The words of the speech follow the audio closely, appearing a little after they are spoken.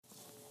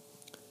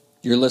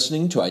You're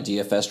listening to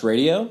IdeaFest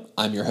Radio.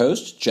 I'm your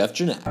host, Jeff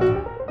Janak.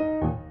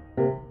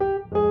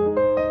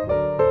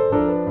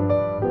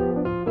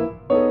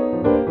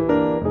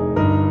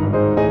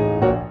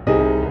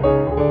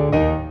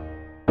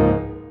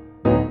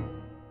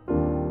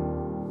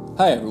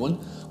 Hi,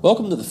 everyone.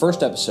 Welcome to the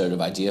first episode of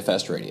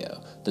IdeaFest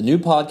Radio, the new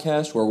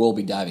podcast where we'll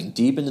be diving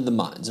deep into the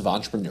minds of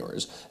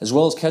entrepreneurs, as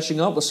well as catching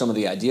up with some of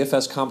the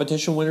IdeaFest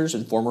competition winners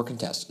and former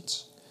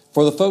contestants.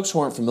 For the folks who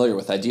aren't familiar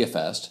with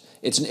IdeaFest,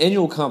 it's an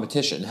annual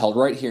competition held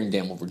right here in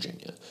Danville,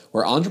 Virginia,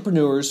 where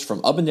entrepreneurs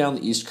from up and down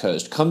the East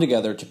Coast come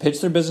together to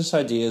pitch their business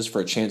ideas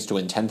for a chance to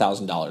win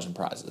 $10,000 in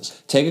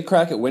prizes. Take a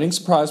crack at winning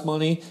some prize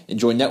money,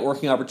 enjoy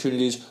networking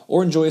opportunities,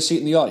 or enjoy a seat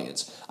in the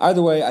audience.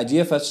 Either way,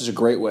 IdeaFest is a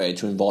great way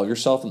to involve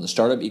yourself in the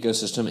startup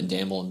ecosystem in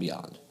Danville and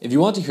beyond. If you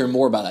want to hear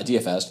more about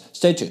IdeaFest,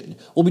 stay tuned.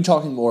 We'll be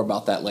talking more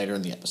about that later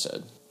in the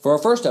episode. For our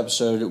first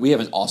episode, we have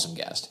an awesome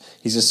guest.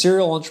 He's a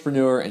serial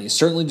entrepreneur, and he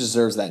certainly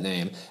deserves that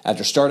name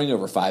after starting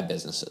over 5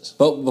 businesses.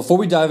 But before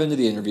we dive into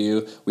the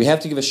interview, we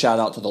have to give a shout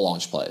out to The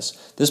Launch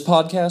Place. This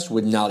podcast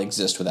would not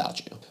exist without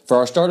you. For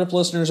our startup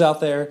listeners out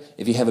there,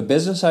 if you have a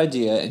business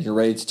idea and you're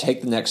ready to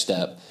take the next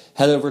step,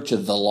 head over to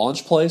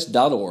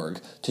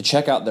thelaunchplace.org to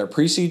check out their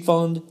pre-seed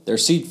fund, their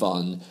seed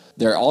fund,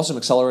 their awesome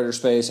accelerator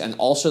space, and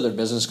also their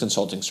business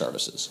consulting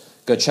services.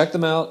 Go check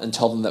them out and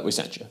tell them that we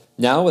sent you.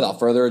 Now, without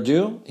further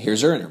ado,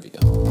 here's our interview.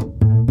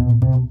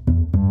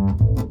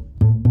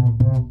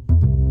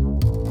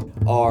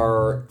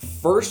 Our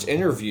first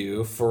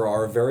interview for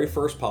our very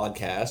first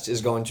podcast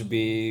is going to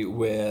be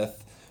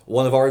with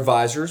one of our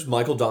advisors,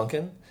 Michael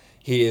Duncan.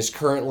 He is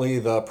currently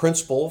the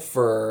principal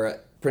for,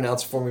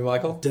 pronounce it for me,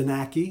 Michael?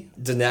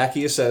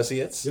 Danaki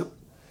Associates. Yep.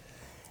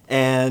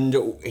 And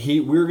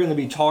we're going to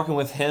be talking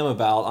with him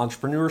about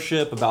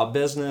entrepreneurship, about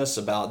business,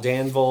 about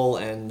Danville,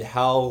 and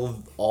how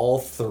all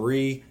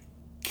three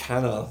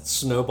kind of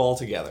snowball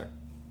together.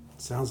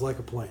 Sounds like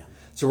a plan.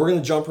 So we're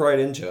going to jump right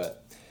into it.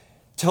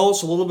 Tell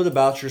us a little bit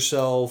about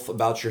yourself,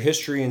 about your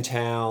history in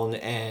town,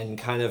 and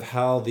kind of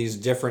how these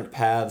different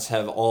paths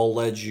have all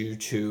led you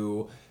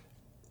to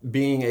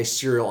being a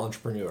serial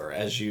entrepreneur,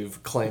 as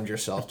you've claimed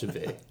yourself to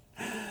be.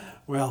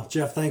 Well,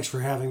 Jeff, thanks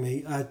for having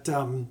me.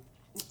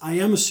 I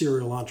am a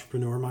serial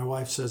entrepreneur. My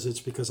wife says it's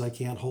because I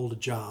can't hold a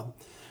job,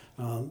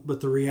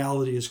 but the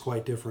reality is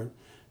quite different.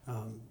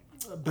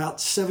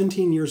 About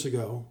 17 years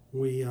ago,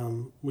 we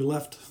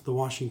left the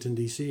Washington,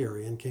 D.C.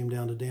 area and came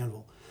down to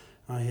Danville.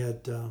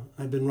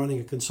 I'd been running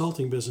a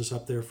consulting business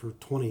up there for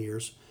 20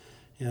 years,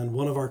 and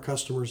one of our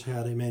customers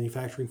had a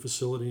manufacturing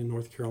facility in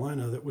North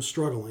Carolina that was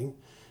struggling,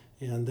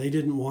 and they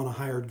didn't want a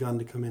hired gun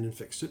to come in and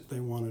fix it. They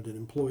wanted an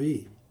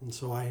employee. And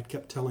so I had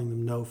kept telling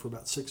them no for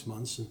about 6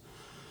 months. And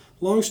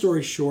long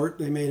story short,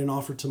 they made an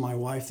offer to my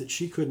wife that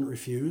she couldn't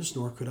refuse,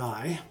 nor could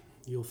I.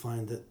 You'll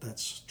find that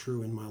that's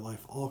true in my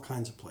life, all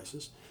kinds of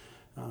places.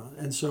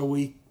 And so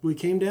we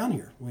came down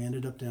here. We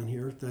ended up down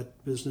here.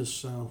 That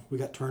business, we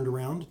got turned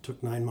around. It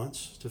took 9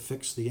 months to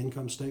fix the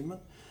income statement.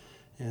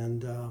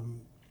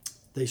 And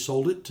they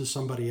sold it to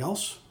somebody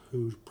else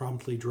who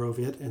promptly drove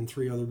it and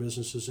 3 other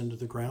businesses into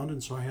the ground.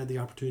 And so I had the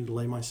opportunity to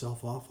lay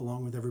myself off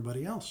along with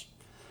everybody else.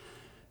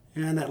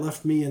 And that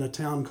left me in a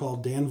town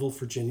called Danville,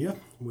 Virginia,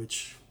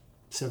 which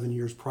 7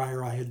 years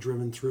prior I had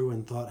driven through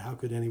and thought, how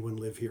could anyone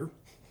live here?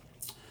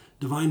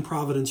 Divine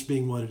providence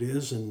being what it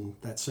is and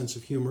that sense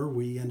of humor,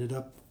 we ended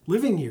up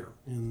living here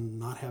and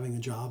not having a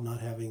job, not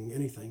having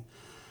anything.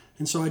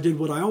 And so I did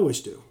what I always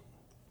do.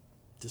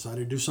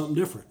 Decided to do something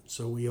different.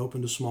 So we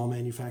opened a small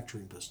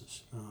manufacturing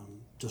business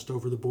just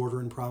over the border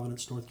in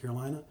Providence, North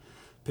Carolina.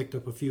 Picked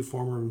up a few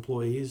former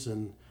employees,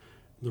 and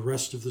the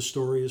rest of the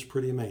story is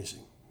pretty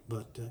amazing.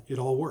 But it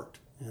all worked,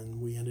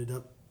 and we ended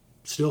up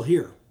still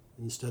here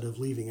instead of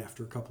leaving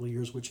after a couple of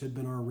years, which had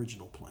been our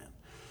original plan.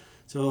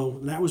 So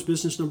that was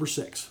business number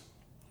 6.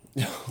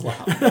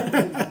 Wow.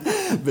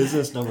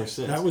 Business number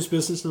 6. That was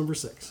business number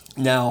 6.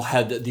 Now,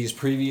 had these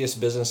previous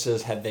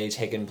businesses, had they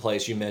taken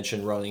place, you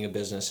mentioned running a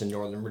business in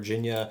Northern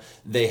Virginia,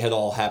 they had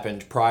all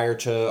happened prior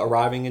to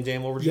arriving in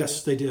Danville, Virginia?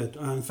 Yes, they did.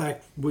 In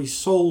fact, we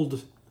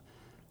sold,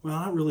 well,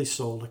 not really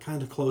sold, I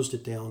kind of closed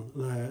it down.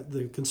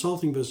 The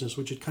consulting business,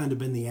 which had kind of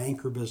been the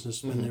anchor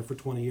business, been there for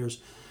 20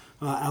 years,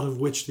 out of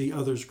which the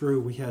others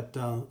grew. We had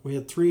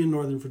 3 in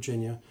Northern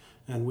Virginia,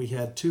 and we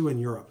had 2 in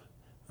Europe.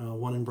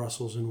 One in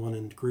Brussels and one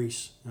in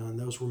Greece, and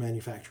those were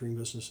manufacturing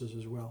businesses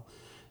as well.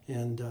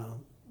 And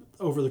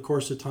over the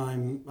course of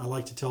time, I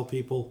like to tell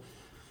people,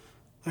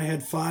 I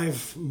had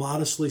 5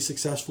 modestly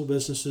successful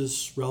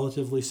businesses,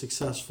 relatively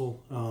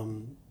successful.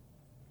 One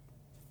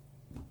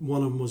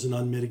of them was an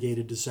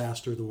unmitigated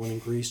disaster. The one in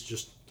Greece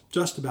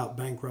just about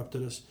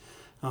bankrupted us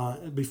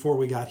before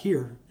we got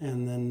here.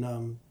 And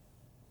then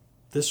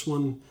this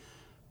one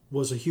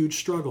was a huge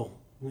struggle.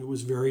 It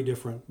was very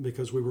different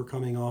because we were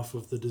coming off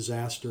of the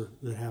disaster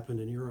that happened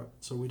in Europe.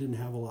 So we didn't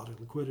have a lot of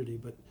liquidity,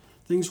 but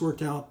things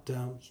worked out.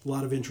 A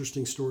lot of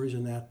interesting stories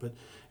in that. But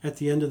at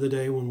the end of the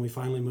day, when we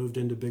finally moved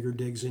into bigger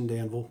digs in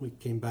Danville, we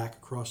came back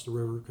across the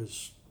river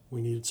because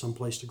we needed some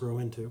place to grow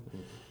into.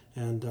 Mm-hmm.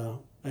 And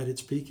at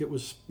its peak, it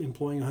was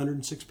employing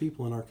 106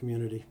 people in our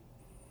community.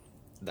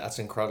 That's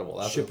incredible.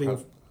 That's shipping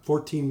incredible.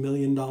 $14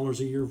 million a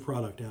year of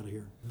product out of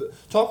here.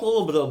 Talk a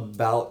little bit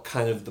about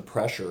kind of the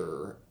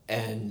pressure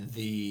and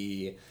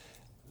the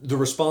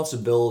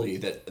responsibility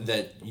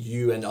that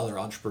you and other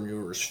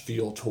entrepreneurs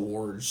feel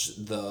towards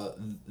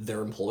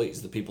their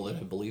employees, the people that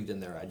have believed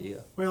in their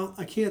idea. Well,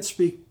 I can't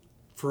speak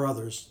for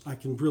others. I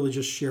can really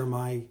just share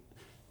my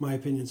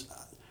opinions.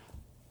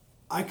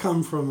 I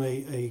come from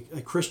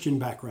a Christian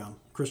background,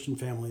 Christian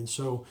family, and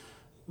so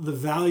the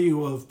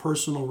value of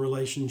personal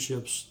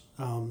relationships,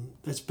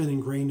 that's been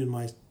ingrained in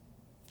my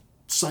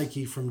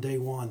psyche from day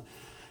one.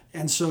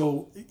 And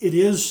so it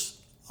is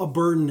a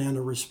burden and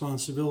a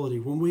responsibility.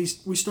 When we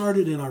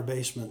started in our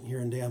basement here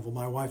in Danville,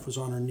 my wife was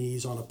on her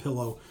knees on a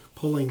pillow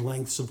pulling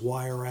lengths of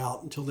wire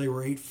out until they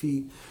were 8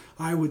 feet.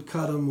 I would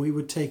cut them. We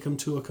would take them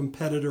to a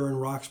competitor in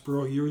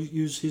Roxborough,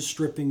 use his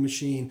stripping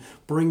machine,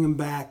 bring them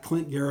back.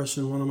 Clint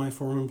Garrison, one of my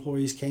former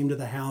employees, came to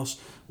the house.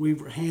 We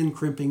were hand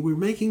crimping. We were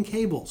making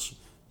cables.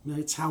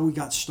 It's how we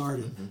got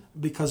started,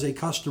 because a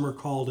customer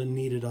called and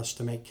needed us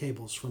to make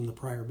cables from the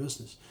prior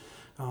business.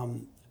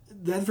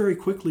 That very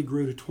quickly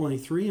grew to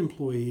 23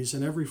 employees,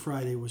 and every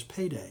Friday was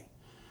payday.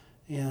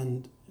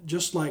 And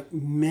just like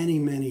many,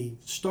 many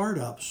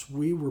startups,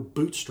 we were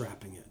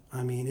bootstrapping it.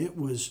 I mean, it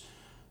was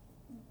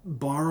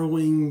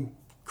borrowing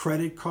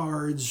credit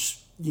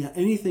cards,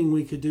 anything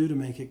we could do to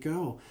make it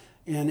go.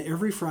 And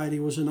every Friday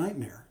was a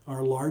nightmare.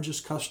 Our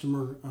largest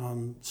customer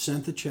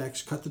sent the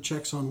checks, cut the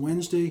checks on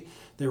Wednesday.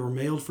 They were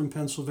mailed from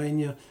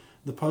Pennsylvania.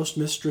 The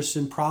postmistress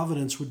in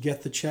Providence would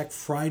get the check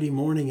Friday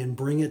morning and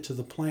bring it to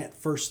the plant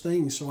first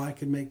thing so I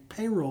could make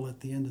payroll at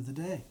the end of the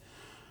day.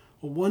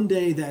 Well, one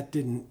day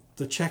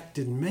the check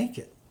didn't make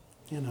it,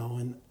 and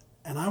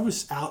I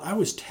was out. I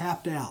was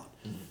tapped out,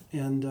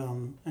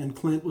 and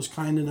Clint was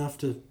kind enough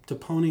to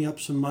pony up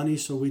some money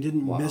so we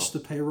didn't miss the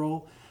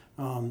payroll.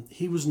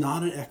 He was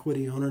not an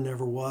equity owner,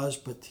 never was,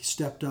 but he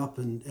stepped up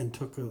and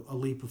took a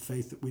leap of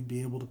faith that we'd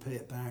be able to pay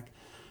it back.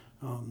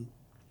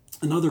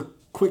 Another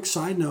quick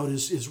side note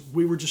is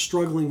we were just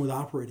struggling with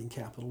operating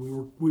capital.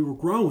 We were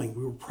growing,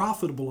 we were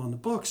profitable on the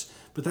books,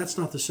 but that's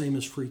not the same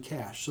as free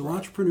cash. So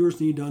entrepreneurs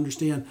need to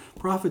understand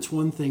profit's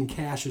one thing,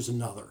 cash is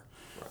another.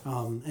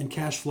 And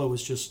cash flow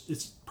is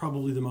it's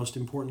probably the most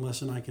important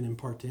lesson I can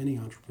impart to any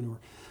entrepreneur.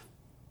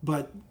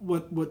 But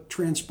what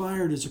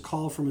transpired is a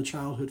call from a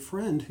childhood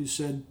friend who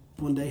said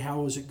one day,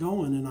 "How is it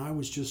going?" And I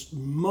was just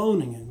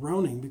moaning and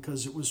groaning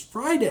because it was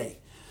Friday.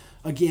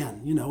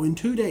 Again, in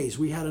 2 days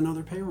we had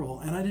another payroll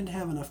and I didn't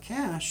have enough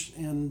cash.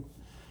 And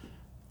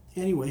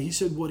anyway, he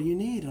said, "What do you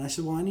need?" And I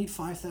said, "Well, I need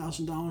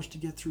 $5,000 to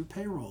get through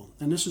payroll."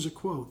 And this is a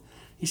quote.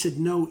 He said,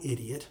 "No,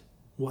 idiot.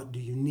 What do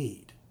you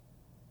need?"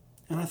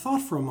 And I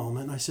thought for a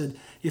moment, and I said,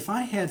 if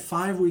I had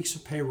 5 weeks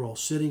of payroll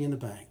sitting in the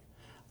bank,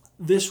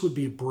 this would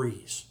be a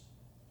breeze.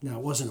 Now,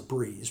 it wasn't a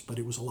breeze, but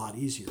it was a lot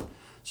easier.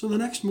 So the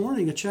next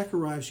morning, a check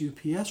arrives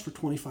UPS for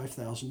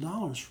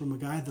 $25,000 from a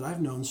guy that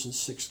I've known since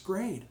 6th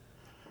grade.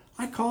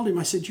 I called him.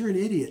 I said, "You're an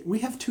idiot. We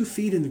have 2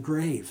 feet in the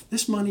grave.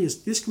 This money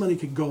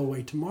could go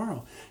away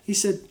tomorrow." He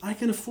said, "I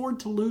can afford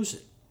to lose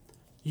it.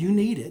 You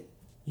need it.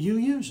 You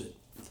use it."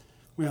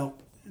 Well,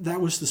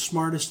 that was the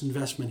smartest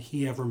investment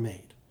he ever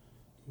made,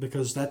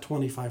 because that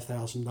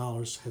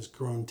 $25,000 has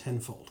grown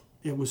tenfold.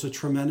 It was a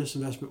tremendous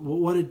investment. Well,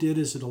 what it did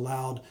is it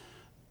allowed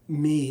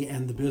me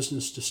and the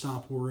business to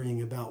stop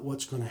worrying about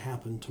what's going to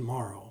happen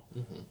tomorrow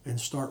and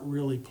start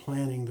really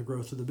planning the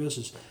growth of the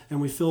business.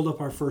 And we filled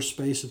up our first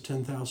space of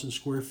 10,000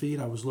 square feet.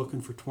 I was looking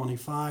for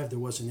 25. There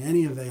wasn't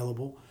any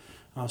available.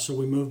 So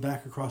we moved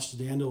back across to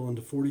Danville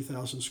into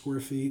 40,000 square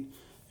feet,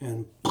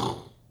 and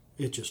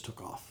it just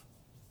took off.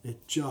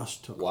 It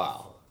just took off.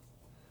 Wow.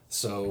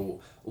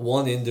 So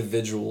one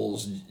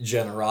individual's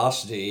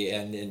generosity,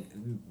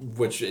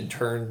 which in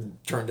turn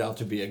turned out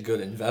to be a good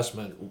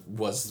investment,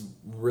 was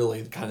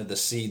really kind of the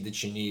seed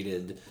that you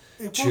needed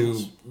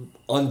to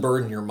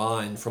unburden your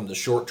mind from the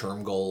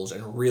short-term goals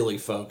and really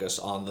focus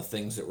on the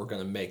things that were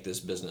going to make this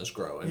business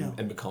grow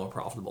and become a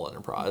profitable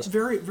enterprise.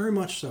 Very, very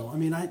much so. I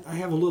mean, I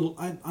have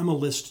I'm a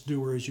list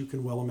doer, as you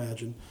can well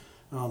imagine.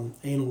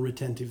 Anal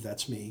retentive,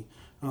 that's me.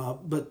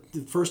 But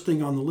the first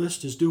thing on the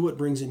list is do what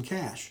brings in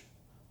cash.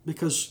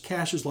 Because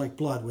cash is like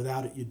blood.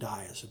 Without it, you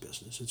die as a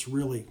business. It's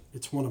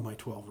one of my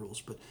 12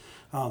 rules. But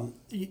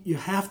you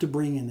have to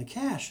bring in the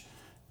cash.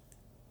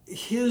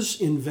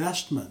 His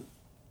investment,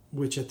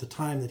 which at the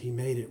time that he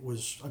made it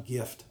was a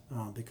gift,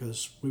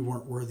 because we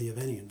weren't worthy of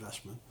any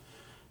investment,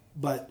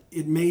 but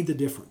it made the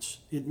difference.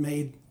 It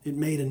made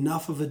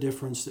enough of a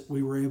difference that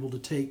we were able to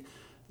take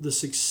the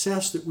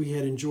success that we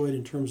had enjoyed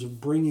in terms of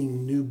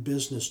bringing new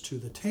business to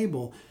the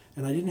table,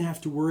 and I didn't have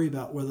to worry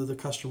about whether the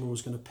customer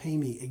was going to pay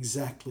me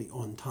exactly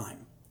on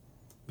time.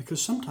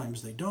 Because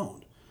sometimes they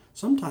don't.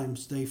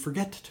 Sometimes they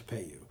forget to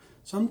pay you.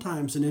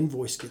 Sometimes an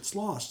invoice gets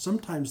lost.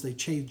 Sometimes they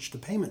change the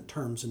payment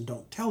terms and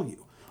don't tell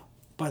you.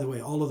 By the way,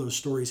 all of those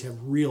stories have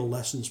real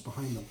lessons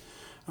behind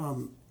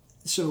them.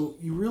 So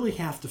you really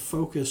have to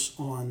focus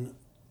on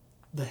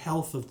the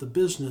health of the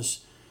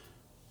business,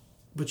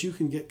 but you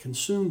can get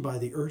consumed by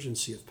the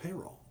urgency of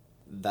payroll.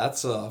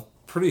 That's a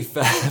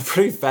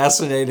pretty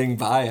fascinating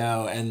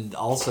bio, and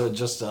also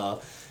just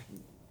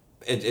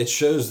it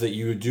shows that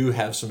you do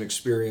have some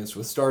experience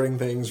with starting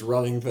things,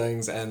 running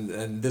things,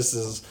 and this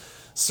is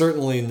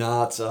certainly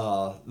not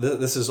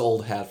this is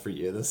old hat for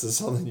you. This is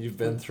something you've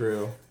been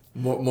through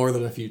more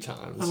than a few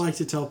times. I like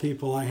to tell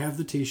people I have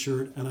the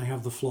T-shirt and I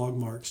have the flog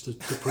marks to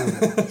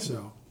prove it.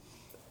 So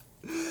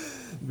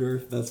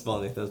that's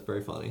funny. That's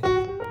very funny.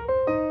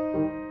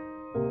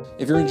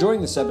 If you're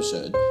enjoying this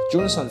episode,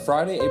 join us on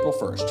Friday, April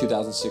 1st,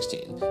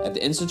 2016, at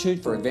the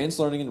Institute for Advanced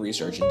Learning and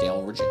Research in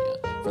Dale, Virginia,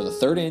 for the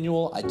third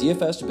annual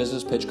IdeaFest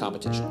Business Pitch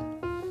Competition.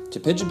 To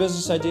pitch a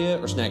business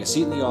idea or snag a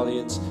seat in the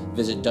audience,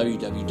 visit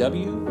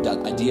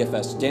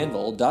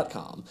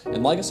www.ideafestdanville.com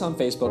and like us on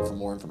Facebook for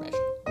more information.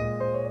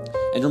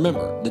 And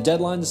remember, the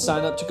deadline to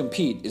sign up to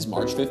compete is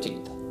March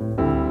 15th.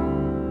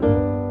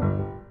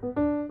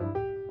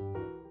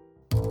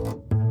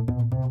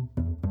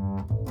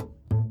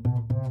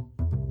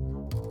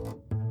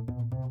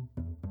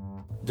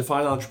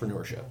 Define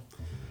entrepreneurship.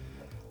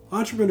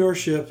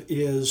 entrepreneurship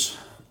is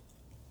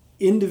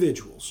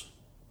individuals.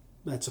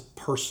 That's a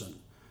person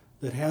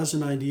that has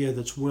an idea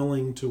that's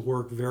willing to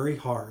work very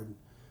hard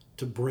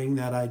to bring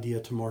that idea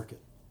to market.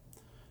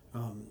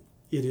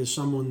 It is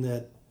someone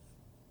that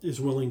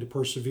is willing to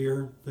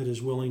persevere, that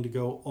is willing to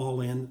go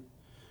all in.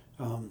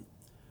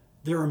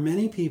 There are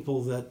many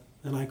people that,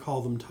 and I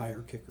call them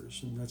tire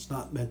kickers, and that's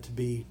not meant to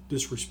be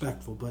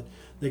disrespectful, but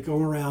they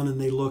go around and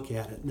they look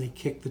at it and they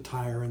kick the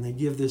tire and they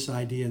give this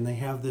idea and they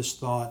have this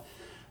thought,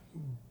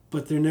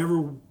 but they're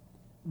never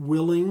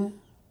willing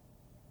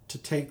to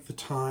take the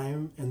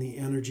time and the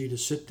energy to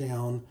sit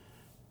down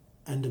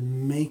and to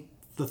make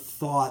the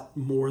thought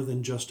more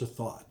than just a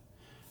thought.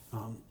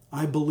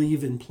 I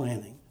believe in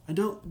planning. A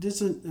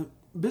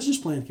business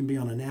plan can be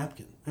on a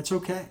napkin. That's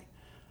okay.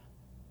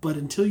 But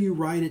until you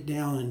write it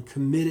down and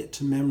commit it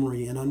to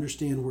memory and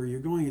understand where you're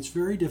going, it's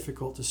very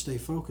difficult to stay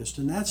focused.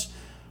 And that's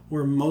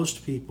where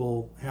most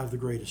people have the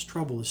greatest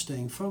trouble, is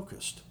staying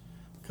focused.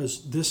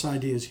 Because this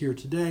idea is here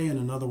today and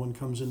another one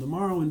comes in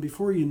tomorrow, and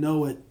before you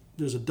know it,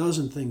 there's a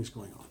dozen things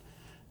going on.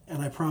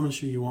 And I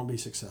promise you, you won't be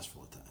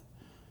successful at that.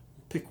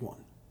 Pick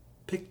one.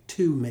 Pick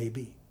two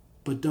maybe,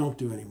 but don't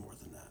do any more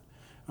than that.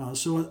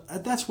 So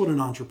that's what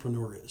an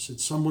entrepreneur is.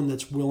 It's someone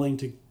that's willing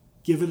to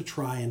give it a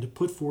try and to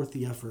put forth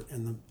the effort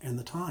and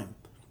the time.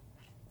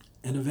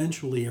 And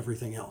eventually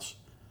everything else.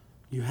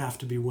 You have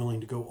to be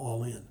willing to go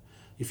all in.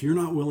 If you're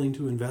not willing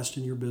to invest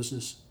in your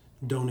business,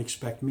 don't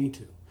expect me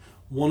to.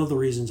 One of the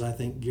reasons I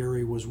think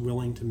Gary was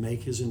willing to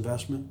make his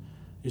investment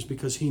is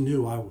because he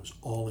knew I was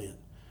all in.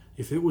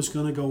 If it was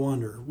going to go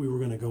under, we were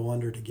going to go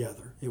under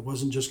together. It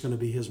wasn't just going to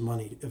be his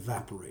money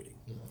evaporating.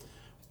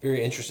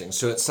 Very interesting.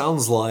 So it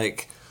sounds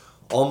like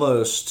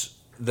almost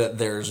that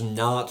there's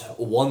not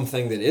one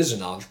thing that is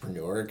an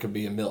entrepreneur. It could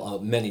be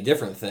many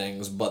different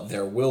things, but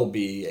there will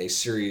be a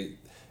series,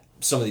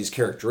 some of these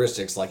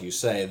characteristics, like you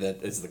say,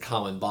 that is the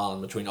common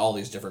bond between all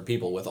these different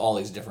people with all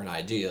these different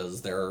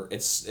ideas.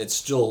 It's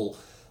still,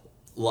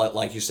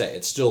 like you say,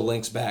 it still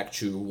links back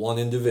to one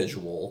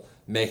individual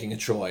making a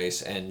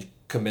choice and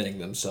committing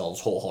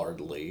themselves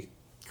wholeheartedly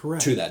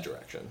Correct. To that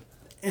direction.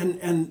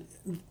 And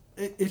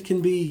it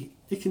can be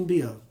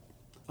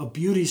a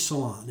beauty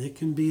salon. It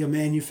can be a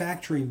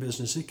manufacturing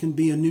business. It can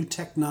be a new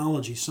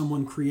technology,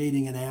 someone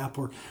creating an app,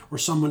 or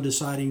someone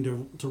deciding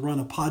to run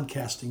a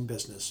podcasting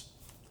business.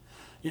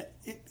 Yeah,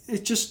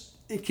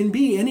 it can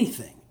be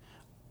anything.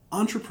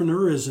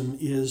 Entrepreneurism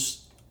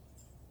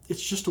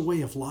it's just a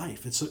way of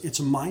life. It's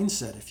a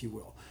mindset, if you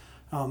will.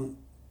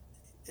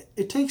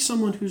 It takes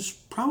someone who's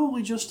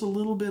probably just a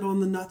little bit on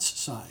the nuts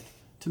side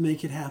to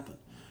make it happen.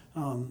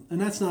 And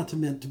that's not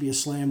meant to be a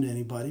slam to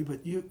anybody,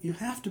 but you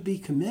have to be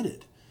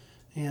committed.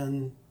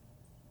 And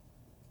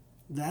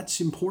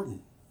that's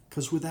important,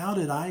 because without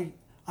it, I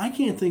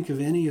can't think of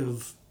any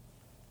of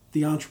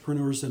the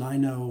entrepreneurs that I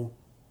know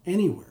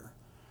anywhere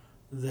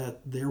that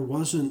there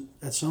wasn't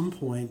at some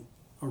point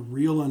a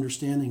real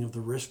understanding of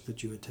the risk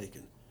that you had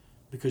taken,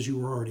 because you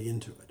were already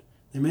into it.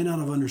 They may not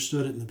have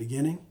understood it in the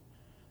beginning,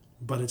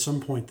 but at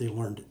some point they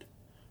learned it,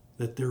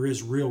 that there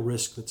is real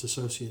risk that's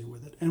associated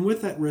with it. And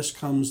with that risk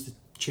comes the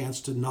chance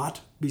to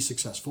not be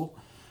successful,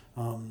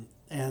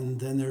 and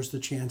then there's the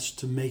chance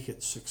to make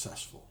it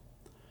successful.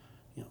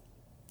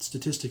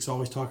 Statistics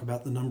always talk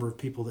about the number of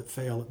people that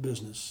fail at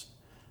business.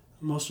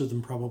 Most of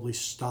them probably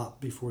stop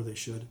before they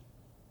should.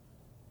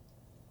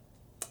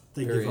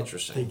 They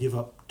give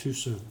up too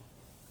soon.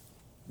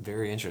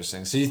 Very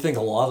interesting. So you think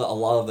a lot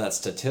of that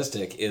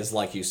statistic is,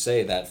 like you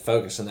say, that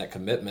focus and that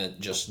commitment,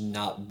 just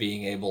not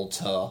being able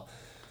to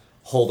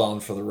hold on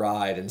for the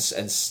ride and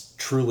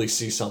truly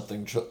see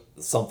something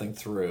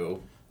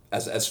through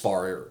as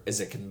far as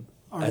it can.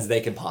 As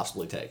they can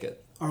possibly take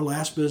it. Our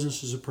last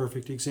business is a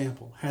perfect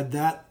example. Had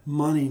that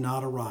money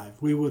not arrived,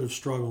 we would have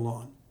struggled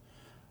on.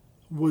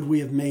 Would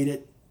we have made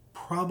it?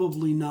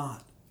 Probably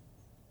not.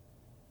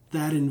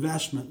 That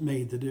investment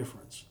made the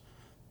difference.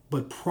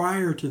 But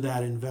prior to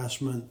that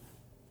investment,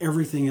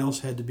 everything else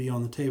had to be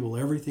on the table.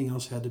 Everything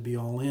else had to be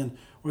all in,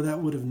 or that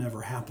would have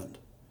never happened.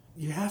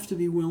 You have to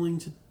be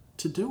willing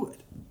to do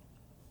it.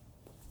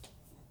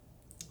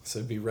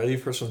 So be ready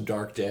for some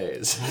dark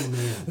days. Oh,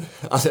 man.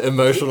 An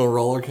emotional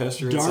roller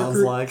coaster, it sounds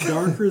like.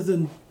 Darker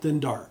than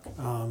dark.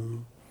 I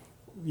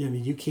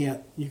mean, you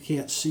can't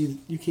see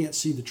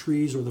the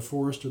trees or the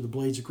forest or the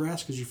blades of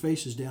grass because your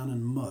face is down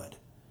in mud,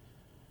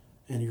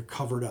 and you're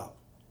covered up,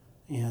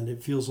 and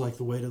it feels like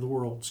the weight of the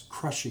world's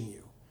crushing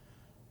you.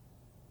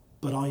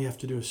 But all you have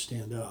to do is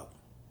stand up,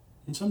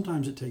 and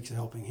sometimes it takes a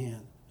helping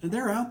hand. And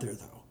they're out there,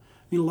 though.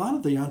 I mean, a lot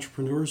of the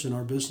entrepreneurs in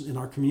our business, in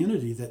our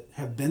community that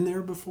have been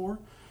there before,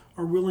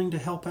 are willing to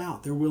help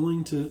out. They're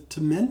willing to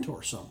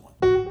mentor someone.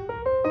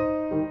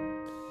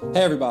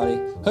 Hey everybody,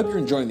 hope you're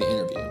enjoying the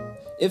interview.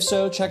 If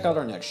so, check out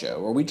our next show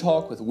where we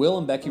talk with Will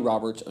and Becky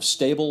Roberts of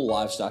Stable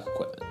Livestock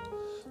Equipment.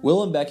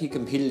 Will and Becky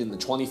competed in the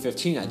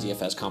 2015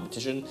 IDFS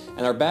competition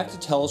and are back to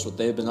tell us what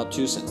they've been up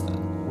to since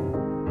then.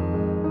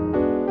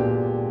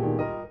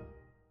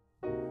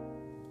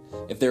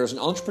 If there is an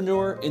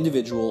entrepreneur,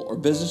 individual, or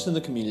business in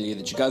the community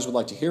that you guys would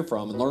like to hear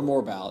from and learn more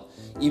about,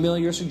 email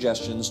your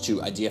suggestions to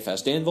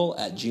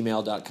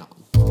idfsdanville@gmail.com.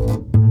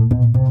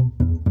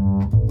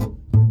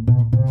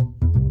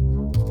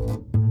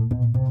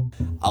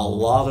 A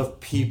lot of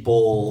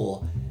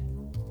people,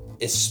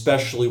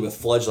 especially with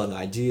fledgling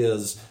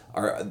ideas,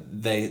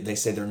 they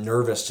say they're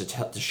nervous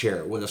to share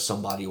it. What if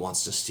somebody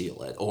wants to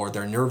steal it? Or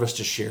they're nervous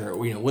to share it.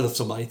 What if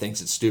somebody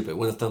thinks it's stupid?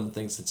 What if someone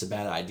thinks it's a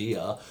bad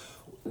idea?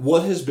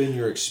 What has been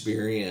your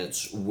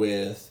experience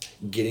with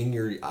getting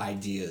your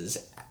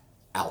ideas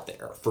out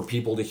there for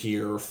people to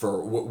hear,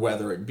 for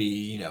whether it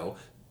be,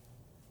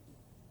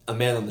 a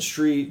man on the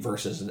street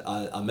versus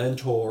a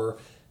mentor?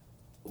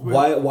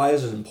 Why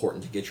is it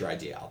important to get your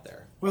idea out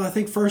there? Well, I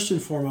think first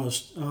and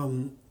foremost,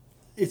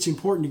 it's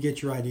important to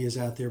get your ideas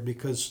out there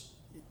because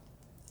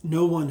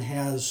no one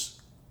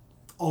has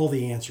all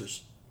the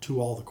answers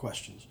to all the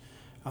questions.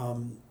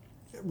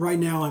 Right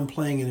now, I'm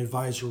playing an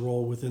advisor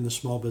role within the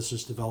Small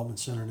Business Development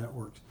Center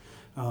network.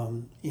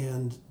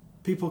 And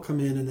people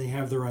come in and they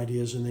have their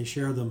ideas and they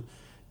share them.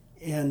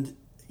 And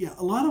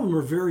a lot of them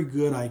are very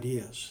good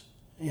ideas.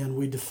 And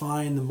we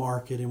define the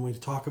market and we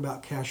talk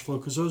about cash flow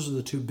because those are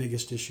the two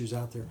biggest issues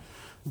out there.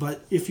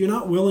 But if you're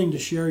not willing to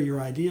share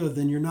your idea,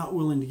 then you're not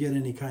willing to get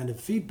any kind of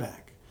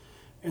feedback.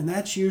 And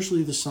that's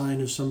usually the sign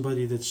of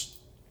somebody that's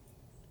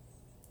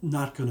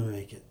not going to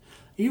make it.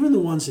 Even the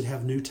ones that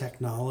have new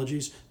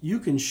technologies, you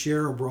can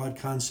share a broad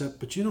concept,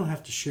 but you don't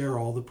have to share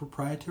all the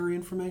proprietary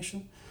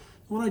information.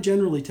 What I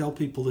generally tell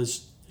people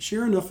is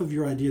share enough of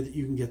your idea that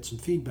you can get some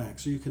feedback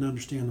so you can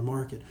understand the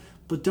market,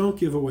 but don't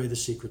give away the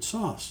secret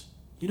sauce.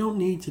 You don't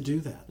need to do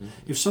that. Mm-hmm.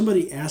 If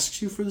somebody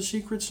asks you for the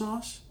secret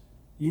sauce,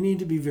 you need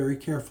to be very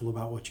careful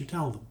about what you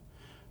tell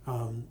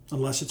them.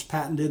 Unless it's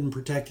patented and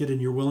protected and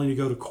you're willing to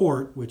go to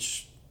court,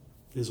 which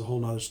is a whole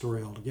nother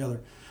story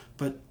altogether.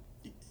 But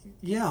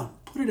yeah,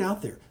 put it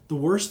out there. The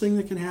worst thing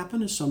that can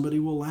happen is somebody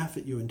will laugh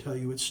at you and tell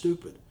you it's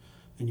stupid.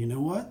 And you know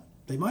what?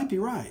 They might be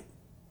right,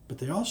 but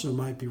they also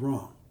might be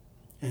wrong.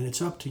 And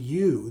it's up to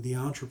you, the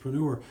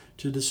entrepreneur,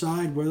 to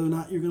decide whether or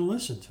not you're going to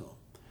listen to them.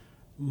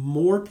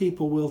 More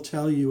people will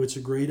tell you it's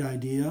a great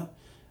idea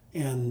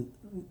and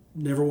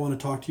never want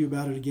to talk to you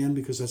about it again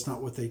because that's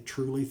not what they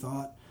truly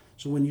thought.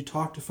 So when you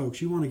talk to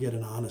folks, you want to get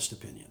an honest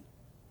opinion.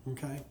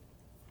 Okay?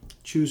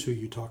 Choose who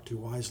you talk to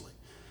wisely.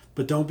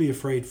 But don't be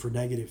afraid for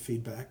negative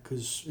feedback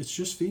because it's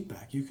just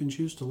feedback. You can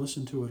choose to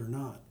listen to it or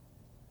not.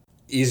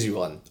 Easy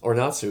one, or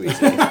not so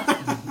easy.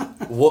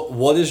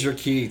 What is your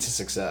key to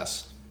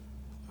success?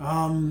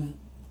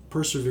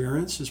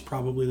 Perseverance is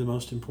probably the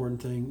most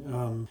important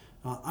thing.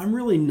 I'm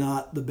really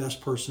not the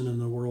best person in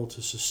the world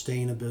to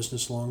sustain a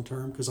business long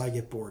term because I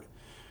get bored.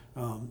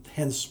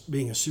 Hence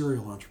being a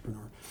serial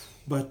entrepreneur.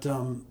 But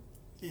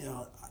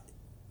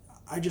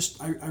I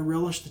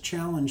relish the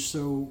challenge.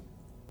 So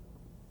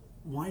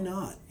why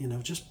not?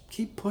 Just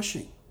keep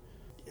pushing.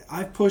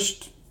 I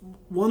pushed.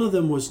 One of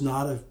them was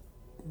not a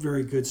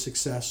very good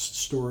success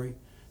story.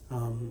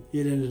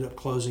 It ended up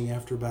closing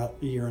after about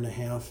a year and a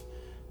half.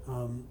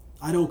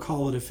 I don't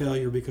call it a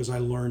failure because I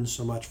learned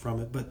so much from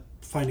it, but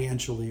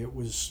financially it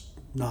was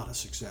not a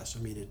success.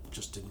 I mean, it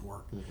just didn't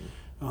work.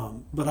 Mm-hmm.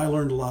 But I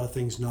learned a lot of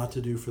things not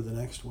to do for the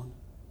next one.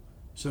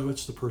 So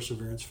it's the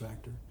perseverance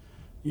factor.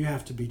 You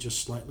have to be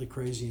just slightly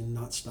crazy and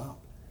not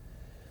stop.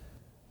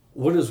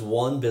 What is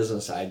one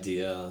business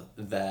idea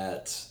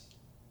that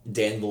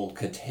Danville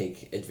could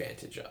take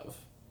advantage of?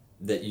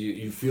 That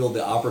you feel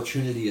the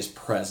opportunity is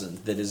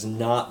present, that is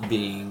not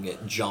being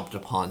jumped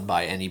upon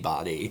by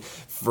anybody.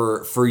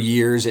 For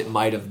years, it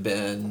might have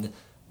been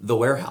the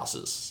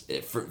warehouses.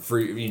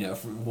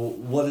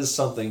 What is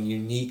something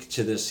unique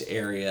to this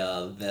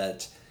area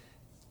that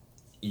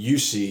you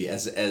see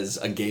as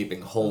a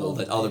gaping hole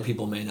that other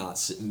people may not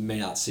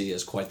see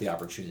as quite the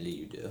opportunity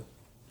you do?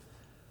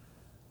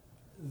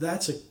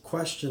 That's a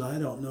question I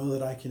don't know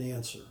that I can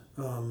answer.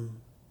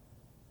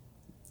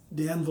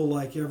 Danville,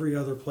 like every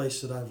other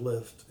place that I've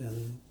lived,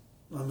 and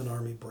I'm an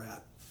Army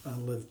brat. I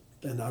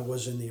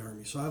was in the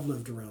Army, so I've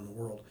lived around the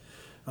world.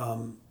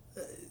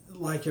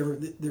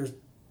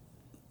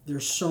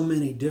 There's so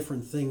many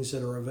different things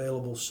that are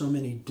available, so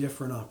many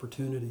different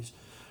opportunities.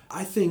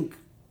 I think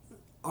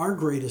our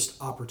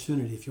greatest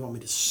opportunity, if you want me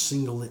to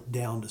single it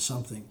down to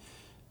something,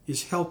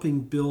 is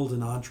helping build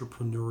an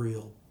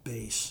entrepreneurial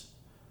base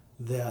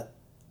that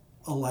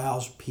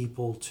allows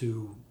people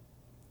to,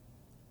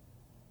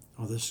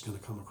 oh, this is going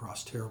to come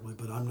across terribly,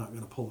 but I'm not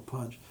going to pull a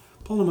punch,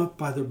 pull them up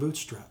by their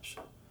bootstraps.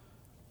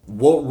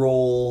 What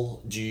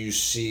role do you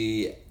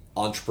see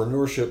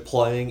entrepreneurship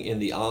playing in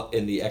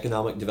the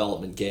economic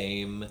development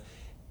game?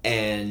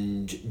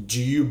 And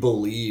do you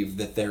believe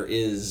that there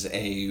is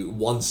a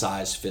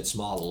one-size-fits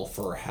model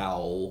for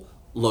how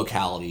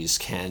localities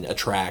can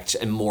attract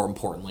and, more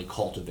importantly,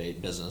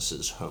 cultivate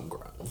businesses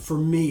homegrown? For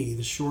me,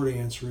 the short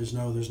answer is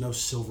no, there's no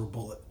silver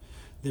bullet.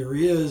 There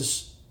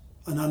is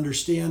an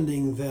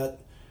understanding that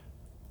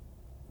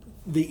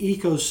the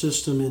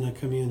ecosystem in a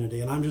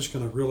community, and I'm just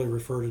going to really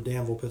refer to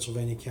Danville,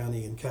 Pittsylvania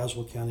County and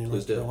Caswell County,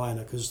 North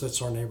Carolina, because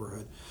that's our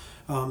neighborhood.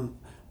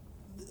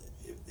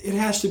 It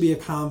has to be a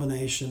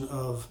combination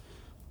of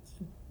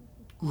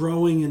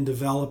growing and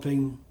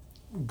developing,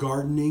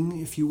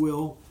 gardening, if you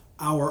will,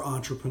 our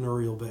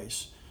entrepreneurial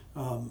base.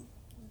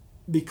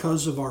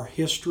 Because of our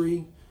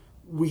history,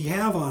 we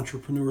have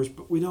entrepreneurs,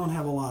 but we don't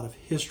have a lot of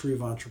history of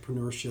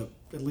entrepreneurship,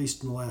 at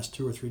least in the last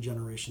 2 or 3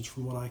 generations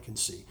from what I can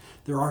see.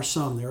 There are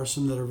some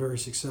that are very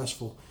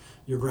successful.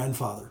 Your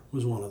grandfather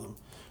was one of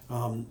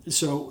them.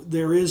 So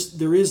there is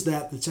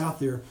that's out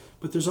there,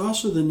 but there's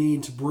also the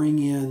need to bring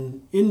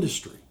in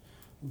industry,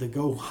 the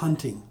go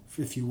hunting,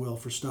 if you will,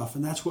 for stuff.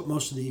 And that's what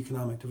most of the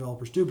economic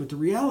developers do. But the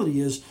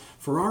reality is,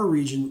 for our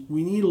region,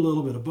 we need a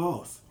little bit of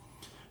both.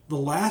 The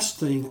last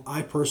thing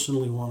I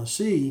personally want to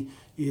see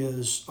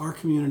is our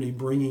community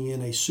bringing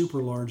in a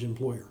super large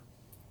employer,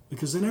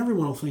 because then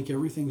everyone will think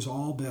everything's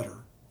all better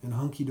and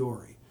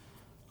hunky-dory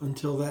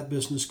until that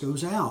business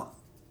goes out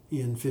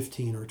in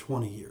 15 or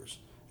 20 years.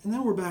 And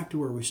then we're back to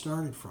where we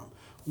started from.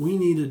 We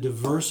need a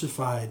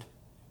diversified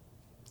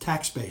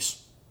tax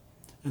base,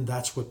 and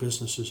that's what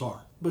businesses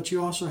are. But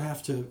you also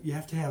have to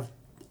have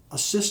a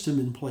system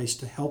in place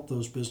to help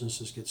those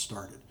businesses get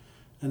started.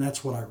 And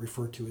that's what I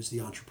refer to as the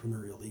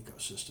entrepreneurial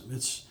ecosystem.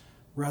 It's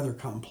rather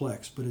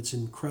complex, but it's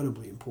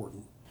incredibly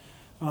important.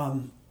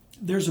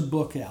 There's a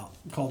book out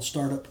called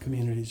Startup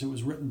Communities. It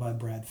was written by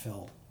Brad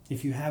Feld.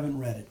 If you haven't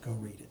read it, go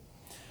read it.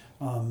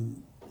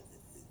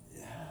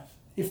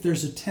 If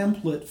there's a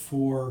template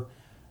for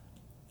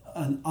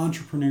an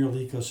entrepreneurial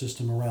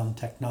ecosystem around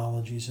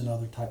technologies and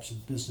other types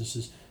of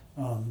businesses,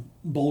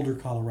 Boulder,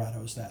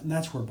 Colorado is that, and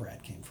that's where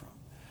Brad came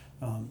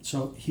from.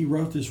 So he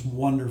wrote this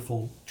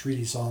wonderful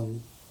treatise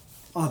on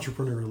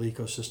entrepreneurial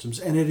ecosystems,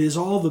 and it is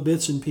all the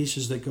bits and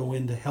pieces that go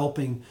into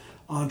helping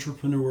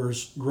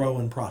entrepreneurs grow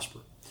and prosper.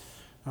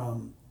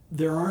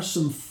 There are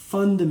some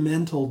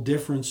fundamental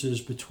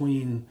differences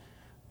between,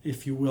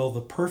 if you will,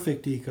 the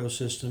perfect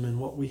ecosystem and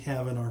what we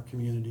have in our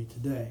community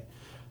today.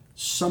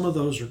 Some of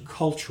those are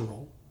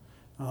cultural,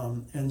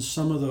 and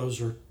some of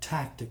those are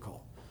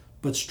tactical.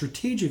 But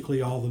strategically,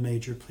 all the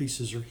major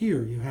pieces are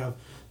here. You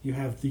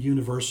have the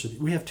university.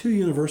 We have 2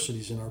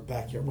 universities in our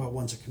backyard. Well,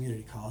 one's a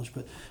community college,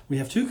 but we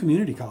have 2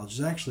 community colleges,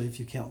 actually, if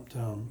you count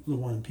the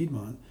one in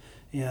Piedmont.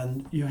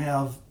 And you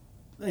have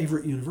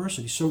Averett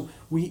University. So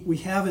we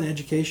have an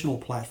educational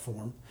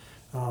platform.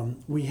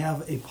 We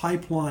have a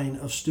pipeline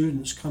of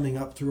students coming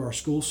up through our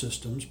school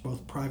systems,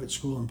 both private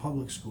school and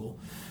public school.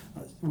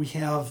 We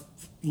have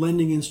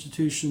lending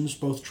institutions,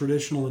 both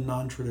traditional and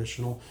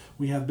non-traditional.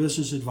 We have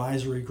business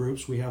advisory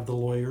groups. We have the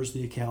lawyers,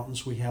 the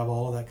accountants. We have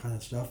all of that kind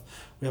of stuff.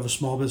 We have a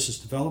small business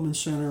development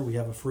center. We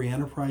have a free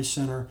enterprise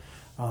center.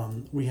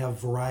 We have a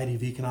variety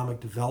of economic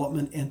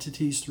development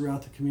entities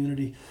throughout the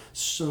community.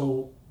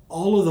 So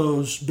all of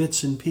those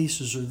bits and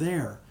pieces are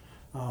there.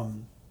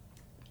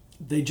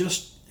 They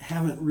just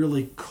haven't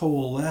really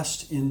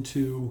coalesced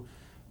into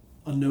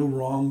a no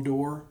wrong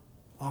door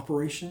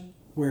operation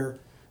where,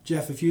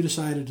 Jeff, if you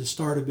decided to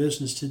start a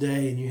business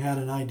today and you had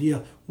an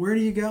idea, where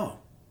do you go?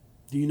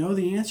 Do you know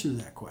the answer to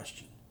that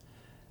question?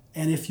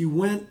 And if you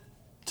went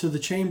to the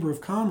Chamber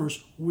of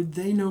Commerce, would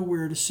they know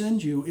where to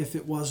send you if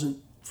it wasn't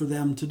for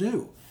them to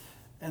do?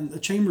 And the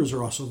chambers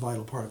are also a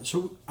vital part of it.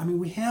 So, I mean,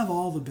 we have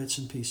all the bits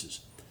and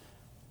pieces.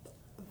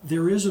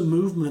 There is a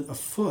movement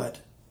afoot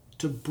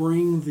to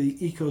bring the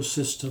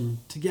ecosystem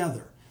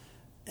together,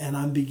 and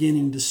I'm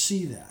beginning to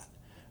see that.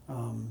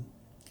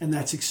 And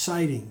that's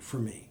exciting for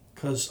me,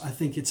 because I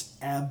think it's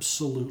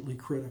absolutely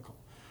critical.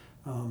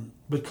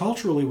 But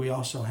culturally, we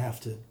also have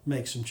to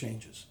make some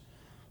changes.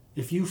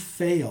 If you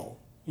fail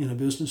in a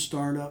business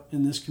startup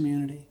in this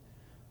community,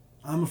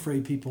 I'm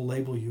afraid people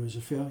label you as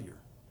a failure.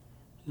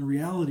 The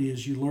reality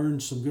is you learn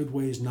some good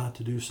ways not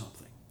to do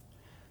something.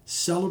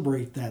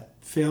 Celebrate that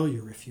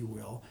failure, if you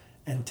will,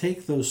 and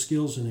take those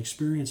skills and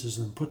experiences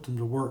and put them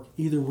to work,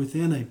 either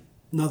within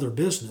another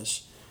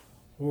business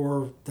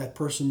or that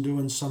person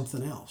doing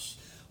something else.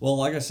 Well,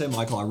 like I said,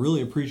 Michael, I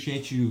really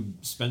appreciate you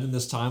spending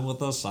this time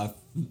with us. I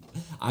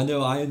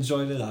know I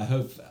enjoyed it. I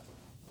hope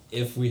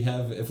if we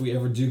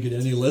ever do get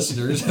any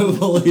listeners,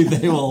 hopefully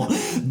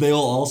they'll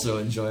also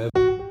enjoy it.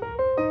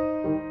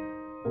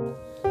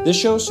 This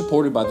show is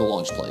supported by The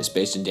Lunch Place,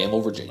 based in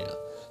Danville, Virginia.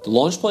 The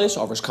Launch Place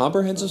offers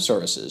comprehensive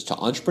services to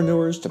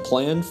entrepreneurs to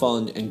plan,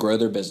 fund, and grow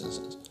their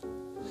businesses.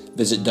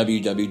 Visit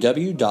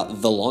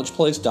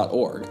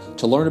www.thelaunchplace.org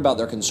to learn about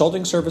their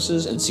consulting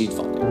services and seed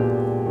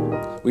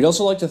funding. We'd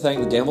also like to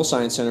thank the Danville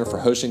Science Center for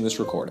hosting this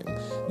recording.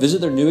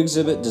 Visit their new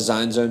exhibit,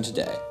 Design Zone,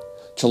 today.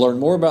 To learn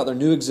more about their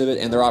new exhibit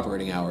and their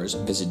operating hours,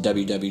 visit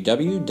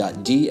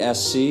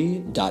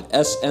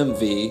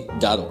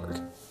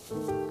www.dsc.smv.org.